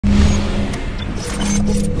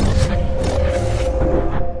Every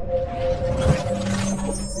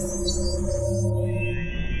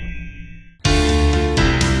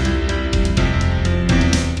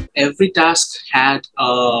task had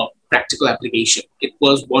a practical application. It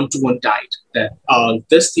was one-to-one tied that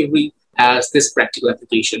this theory has this practical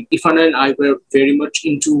application. Irfanul and I were very much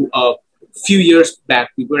into a few years back,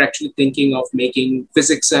 we were actually thinking of making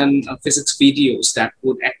physics and physics videos that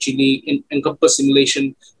would actually encompass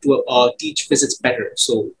simulation to teach physics better.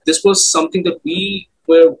 So this was something that we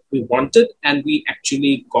wanted, and we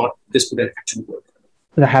actually got this to actually work.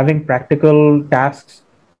 Having practical tasks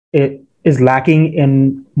is lacking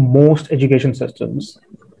in most education systems.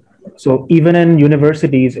 So even in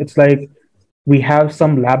universities, it's like we have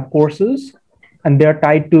some lab courses and they're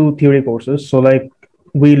tied to theory courses. So like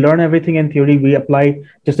we learn everything in theory, we apply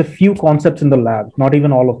just a few concepts in the lab, not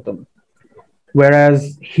even all of them.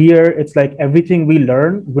 Whereas here, it's like everything we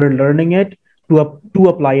learn, we're learning it to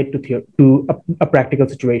apply it to a practical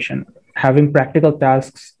situation. Having practical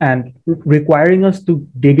tasks and requiring us to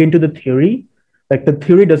dig into the theory, like the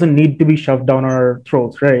theory doesn't need to be shoved down our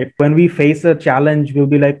throats, right? When we face a challenge, we'll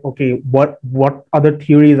be like, okay, what other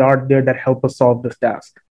theories are there that help us solve this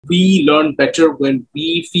task? We learn better when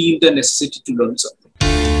we feel the necessity to learn something.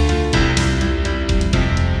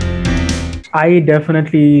 I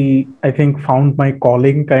definitely, I think, found my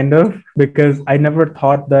calling kind of, because I never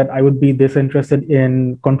thought that I would be this interested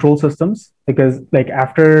in control systems. Because like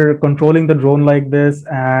after controlling the drone like this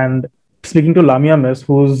and speaking to Lamia Miss,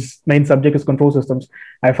 whose main subject is control systems,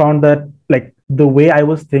 I found that like the way I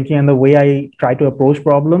was thinking and the way I try to approach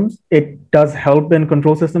problems, it does help in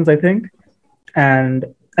control systems, I think. And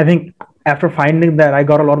I think after finding that, I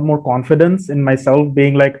got a lot more confidence in myself,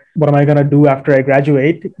 being like, what am I going to do after I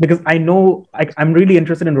graduate? Because I know I'm really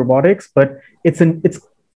interested in robotics, but it's a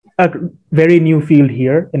very new field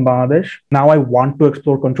here in Bangladesh. Now I want to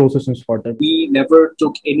explore control systems further. We never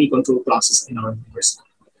took any control classes in our university.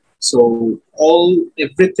 So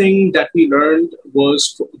everything that we learned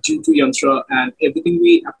was due to Yantra, and everything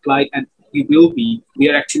we applied and we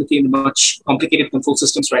are actually looking at much complicated control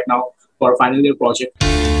systems right now for our final year project.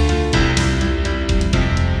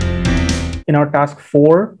 In our task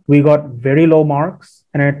 4, we got very low marks.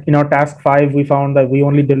 And in our task 5, we found that we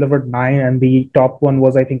only delivered 9, and the top one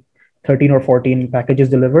was, I think, 13 or 14 packages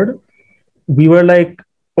delivered. We were like,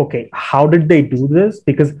 okay, how did they do this?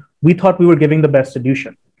 Because we thought we were giving the best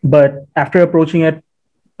solution. But after approaching it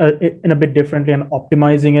in a bit differently and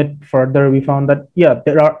optimizing it further, we found that, yeah,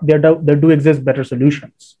 there do exist better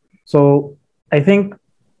solutions. So I think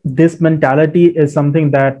this mentality is something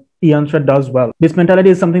that eYantra does well. This mentality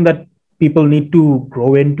is something that people need to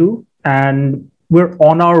grow into, and we're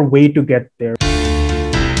on our way to get there.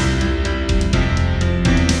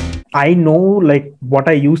 I know like what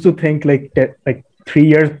I used to think like 3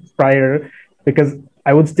 years prior, because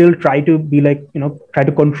I would still try to be like, try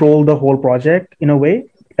to control the whole project in a way,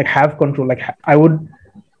 like have control. Like I would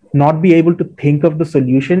not be able to think of the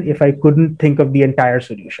solution if I couldn't think of the entire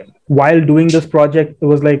solution. While doing this project, it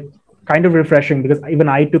was like kind of refreshing, because even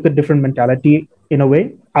I took a different mentality in a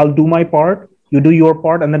way. I'll do my part, you do your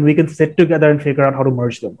part, and then we can sit together and figure out how to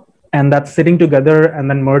merge them. And that sitting together and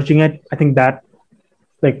then merging it, I think that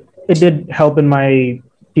like it did help in my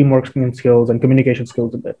teamwork skills and communication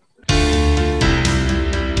skills a bit.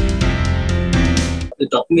 The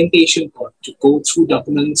documentation part, to go through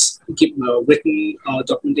documents, keep written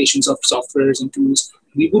documentations of softwares and tools,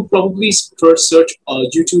 we would probably first search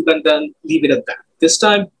YouTube and then leave it at that. This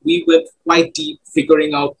time we went quite deep,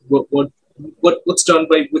 figuring out what's done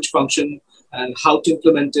by which function and how to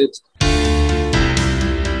implement it.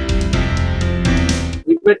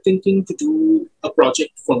 We were thinking to do a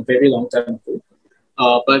project for a very long time ago,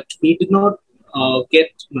 but we did not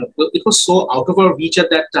it was so out of our reach at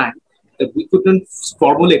that time that we couldn't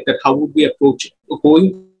formulate that how would we approach it.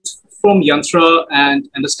 Going from Yantra and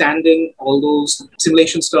understanding all those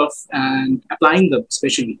simulation stuff and applying them,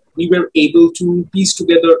 especially, we were able to piece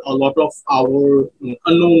together a lot of our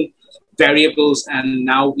unknown variables, and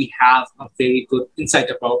now we have a very good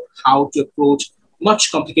insight about how to approach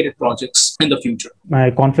much complicated projects in the future.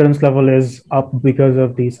 My confidence level is up because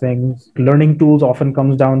of these things. Learning tools often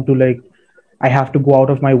comes down to like, I have to go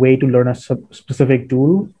out of my way to learn a specific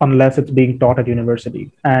tool unless it's being taught at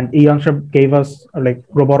university. And eYantra gave us like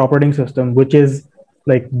robot operating system, which is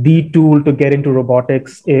like the tool to get into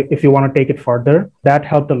robotics if you want to take it further. That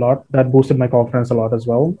helped a lot. That boosted my confidence a lot as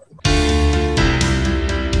well.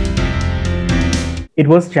 It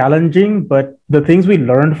was challenging, but the things we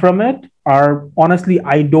learned from it are honestly,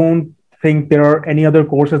 I don't think there are any other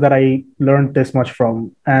courses that I learned this much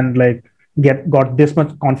from. And like got this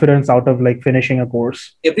much confidence out of like finishing a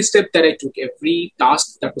course? Every step that I took, every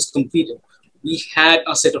task that was completed, we had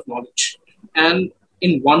a set of knowledge. And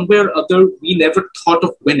in one way or other, we never thought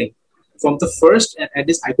of winning. From the first, and at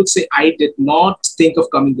least I could say I did not think of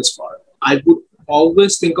coming this far. I would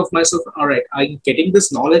always think of myself, all right, I'm getting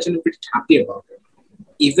this knowledge and I'm pretty happy about it.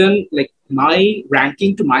 Even like my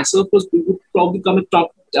ranking to myself was, we would probably come in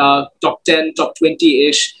top 10, top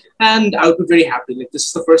 20-ish. And I would be very happy. Like, this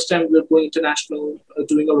is the first time we're going international,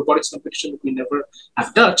 doing a robotics competition that we never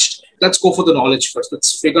have touched. Let's go for the knowledge first.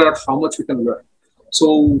 Let's figure out how much we can learn.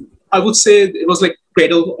 So I would say it was like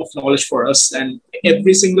cradle of knowledge for us. And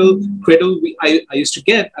every single cradle I used to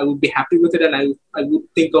get, I would be happy with it. And I would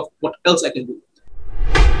think of what else I can do.